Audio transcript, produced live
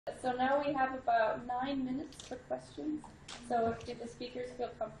So now we have about 9 minutes for questions. So if the speakers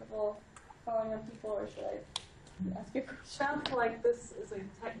feel comfortable calling on people, or should I ask you a question? Sounds like this is a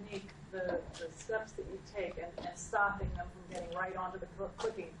technique, the steps that you take and stopping them from getting right onto the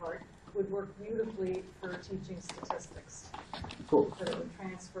clicking part would work beautifully for teaching statistics. Cool. That it would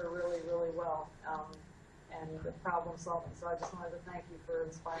transfer really, really well, and the problem solving. So I just wanted to thank you for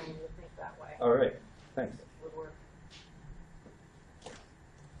inspiring me to think that way. All right, thanks. It would work.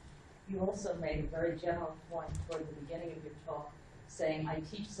 You also made a very general point toward the beginning of your talk, saying, I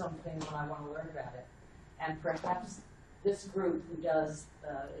teach something when I want to learn about it. And perhaps this group who does,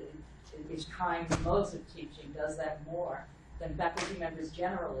 is trying modes of teaching, does that more than faculty members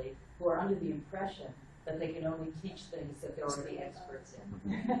generally, who are under the impression that they can only teach things that they're already experts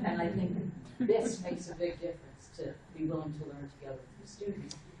in. And I think this makes a big difference to be willing to learn together with your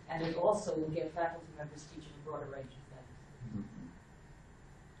students. And it also will get faculty members teaching a broader range of things.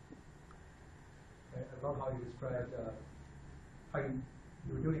 I love how you described how you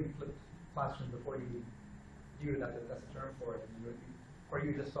were doing flipped classroom before you knew that that's a term for it, and or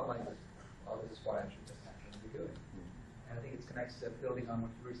you just felt like, oh, this is what I should just naturally be doing. And I think it connects to building on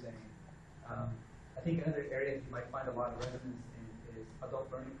what you were saying. I think another area you might find a lot of resonance in is adult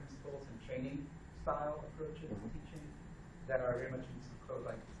learning principles and training style approaches to teaching that are very much in some code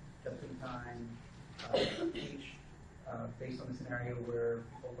like just in time, teach based on the scenario where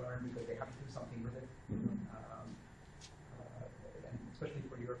people learn because they have to do something with it. And especially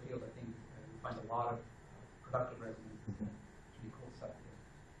for your field, I think you find a lot of productive resonance. Pretty cool stuff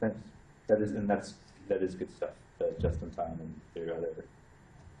here. Thanks. That is good stuff. The just in time and the other,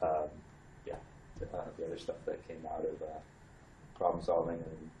 the other stuff that came out of problem solving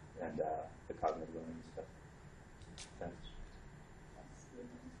and the cognitive learning stuff. Thanks.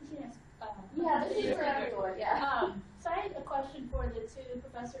 Yes. Yeah, this is for everyone. Yeah. So I had a question for the two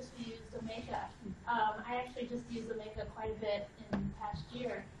professors who used Omeka. I actually just used Omeka quite a bit in the past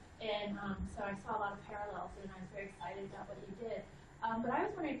year, and so I saw a lot of parallels, and I was very excited about what you did. But I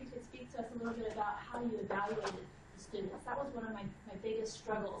was wondering if you could speak to us a little bit about how you evaluated the students. That was one of my biggest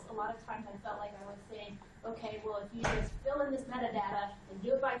struggles. A lot of times I felt like I was saying, okay, well, if you just fill in this metadata and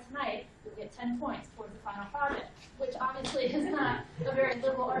do it by tonight, you'll get 10 points towards the final project, which obviously is not a very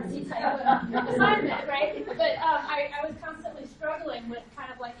liberal artsy type of assignment, right? But I was constantly struggling with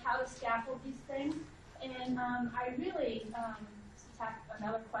kind of like how to scaffold these things. And I really tacked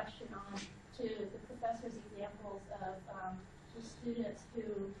another question on to the professor's examples of the students who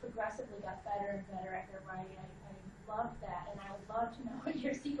progressively got better and better at their writing. I loved that, and I would love to know what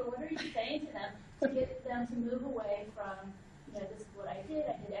your secret. What are you saying to them to get them to move away from, this is what I did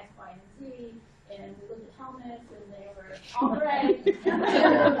X, Y, and Z, and we looked at helmets, and they were all right,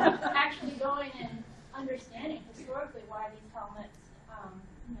 to actually going and understanding historically why these helmets,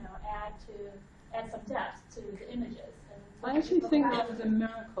 add some depth to the images. I actually think that was a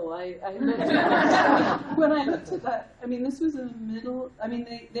miracle. I looked at when I looked at that, I mean, this was in the middle. I mean,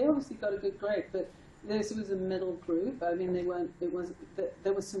 they obviously got a good grade, but this was a middle group. I mean,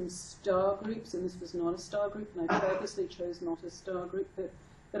 there were some star groups, and this was not a star group, and I purposely chose not a star group. But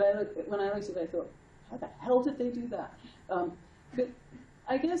when I looked at it, I thought, how the hell did they do that? But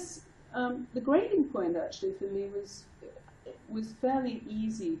I guess the grading point actually for me was fairly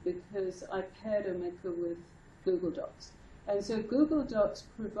easy because I paired Omeka with Google Docs. And so Google Docs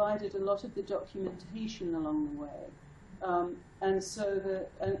provided a lot of the documentation along the way. And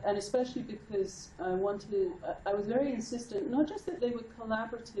especially because I was very insistent, not just that they were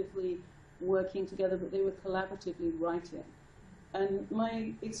collaboratively working together, but they were collaboratively writing. And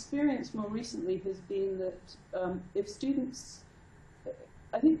my experience more recently has been that if students,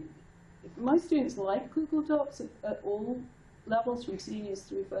 I think my students like Google Docs at all levels, from seniors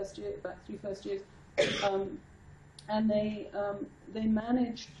through first year, back through first years. And they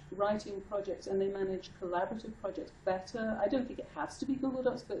manage writing projects and they manage collaborative projects better. I don't think it has to be Google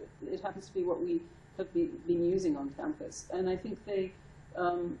Docs, but it happens to be what we have been using on campus. And I think they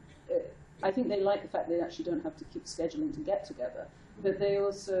like the fact they actually don't have to keep scheduling to get together. But they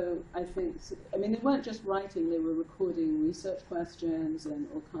also, I mean, they weren't just writing, they were recording research questions and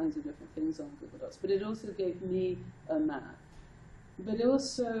all kinds of different things on Google Docs. But it also gave me a map. But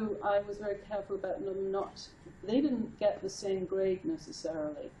also, I was very careful about them they didn't get the same grade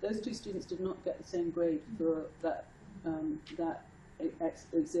necessarily. Those two students did not get the same grade for that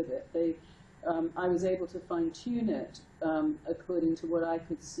exhibit. I was able to fine-tune it according to what I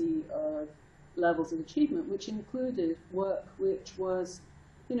could see of levels of achievement, which included work which was,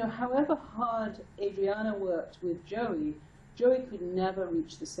 however hard Adriana worked with Joey could never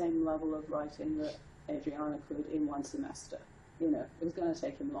reach the same level of writing that Adriana could in one semester. it was going to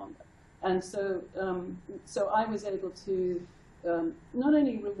take him longer. And so, so I was able to not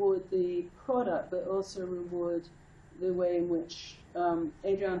only reward the product, but also reward the way in which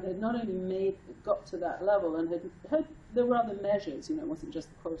Adrienne had not only got to that level and had there were other measures, it wasn't just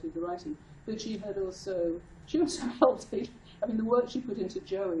the quality of the writing, but she also helped. I mean, the work she put into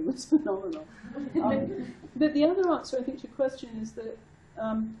Joey was phenomenal. But the other answer, I think, to your question is that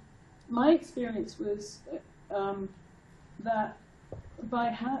my experience was that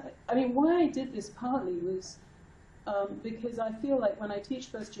why I did this partly was because I feel like when I teach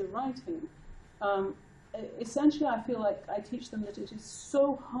first year writing, essentially I feel like I teach them that it is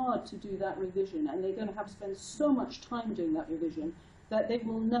so hard to do that revision, and they're going to have to spend so much time doing that revision that they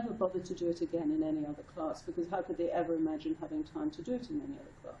will never bother to do it again in any other class, because how could they ever imagine having time to do it in any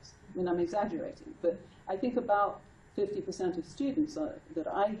other class? I mean, I'm exaggerating, but I think about 50% of students that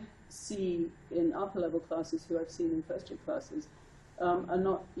I see in upper level classes who I've seen in first year classes are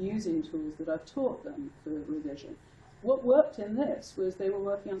not using tools that I've taught them for revision. What worked in this was they were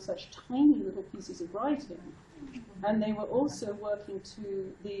working on such tiny little pieces of writing, and they were also working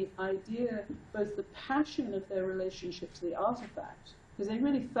to the idea, both the passion of their relationship to the artifact, because they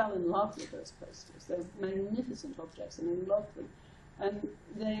really fell in love with those posters. They're magnificent objects, and they loved them. And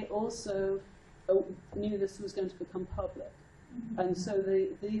they also knew this was going to become public. And so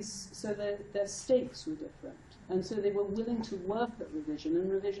their stakes were different. And so they were willing to work at revision,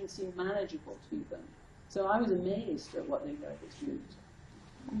 and revision seemed manageable to them. So I was amazed at what they were able to do.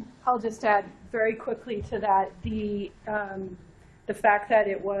 I'll just add very quickly to that the fact that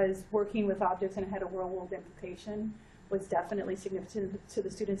it was working with objects and it had a real-world implication was definitely significant to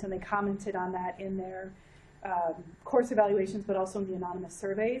the students, and they commented on that in their course evaluations, but also in the anonymous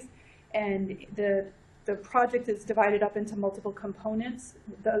surveys. And the project is divided up into multiple components.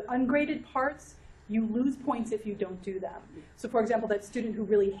 The ungraded parts, you lose points if you don't do them. So for example, that student who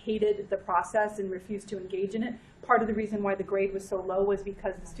really hated the process and refused to engage in it, part of the reason why the grade was so low was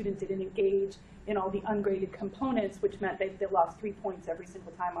because the student didn't engage in all the ungraded components, which meant they lost 3 points every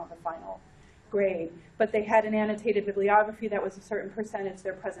single time on the final grade. But they had an annotated bibliography that was a certain percentage,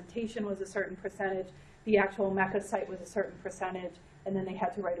 their presentation was a certain percentage, the actual MECA site was a certain percentage, and then they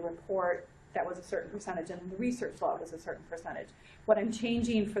had to write a report that was a certain percentage, and the research log was a certain percentage. What I'm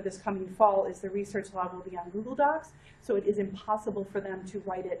changing for this coming fall is the research log will be on Google Docs, so it is impossible for them to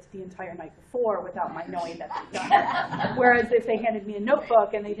write it the entire night before without my knowing that they've done it. Whereas if they handed me a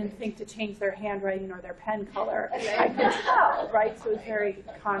notebook and they didn't think to change their handwriting or their pen color, I could tell, right? So it's very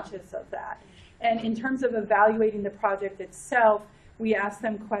conscious of that. And in terms of evaluating the project itself, we asked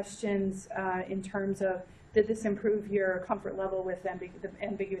them questions in terms of, did this improve your comfort level with the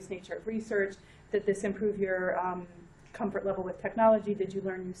ambiguous nature of research? Did this improve your comfort level with technology? Did you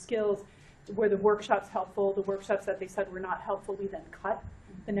learn new skills? Were the workshops helpful? The workshops that they said were not helpful, we then cut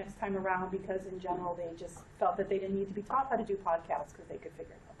the next time around, because in general they just felt that they didn't need to be taught how to do podcasts because they could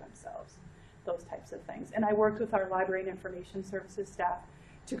figure it out themselves, those types of things. And I worked with our library and information services staff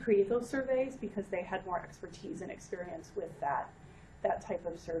to create those surveys because they had more expertise and experience with that type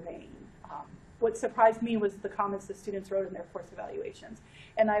of surveying. What surprised me was the comments the students wrote in their course evaluations.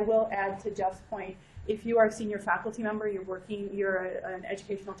 And I will add to Jeff's point, if you are a senior faculty member, you're an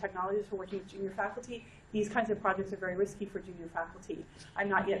educational technologist who are working with junior faculty, these kinds of projects are very risky for junior faculty. I'm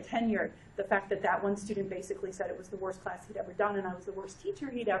not yet tenured. The fact that one student basically said it was the worst class he'd ever done and I was the worst teacher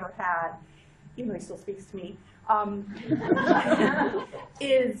he'd ever had, even though he still speaks to me,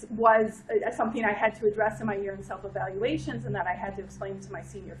 was something I had to address in my year in self-evaluations, and that I had to explain to my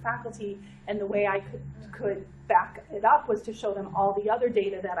senior faculty. And the way I could back it up was to show them all the other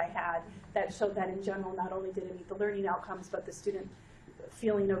data that I had that showed that in general, not only did it meet the learning outcomes, but the student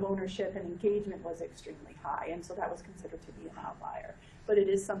feeling of ownership and engagement was extremely high. And so that was considered to be an outlier. But it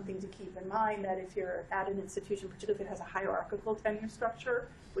is something to keep in mind that if you're at an institution, particularly if it has a hierarchical tenure structure,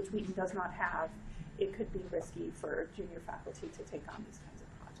 which Wheaton does not have, it could be risky for junior faculty to take on these kinds of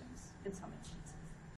projects in some instances.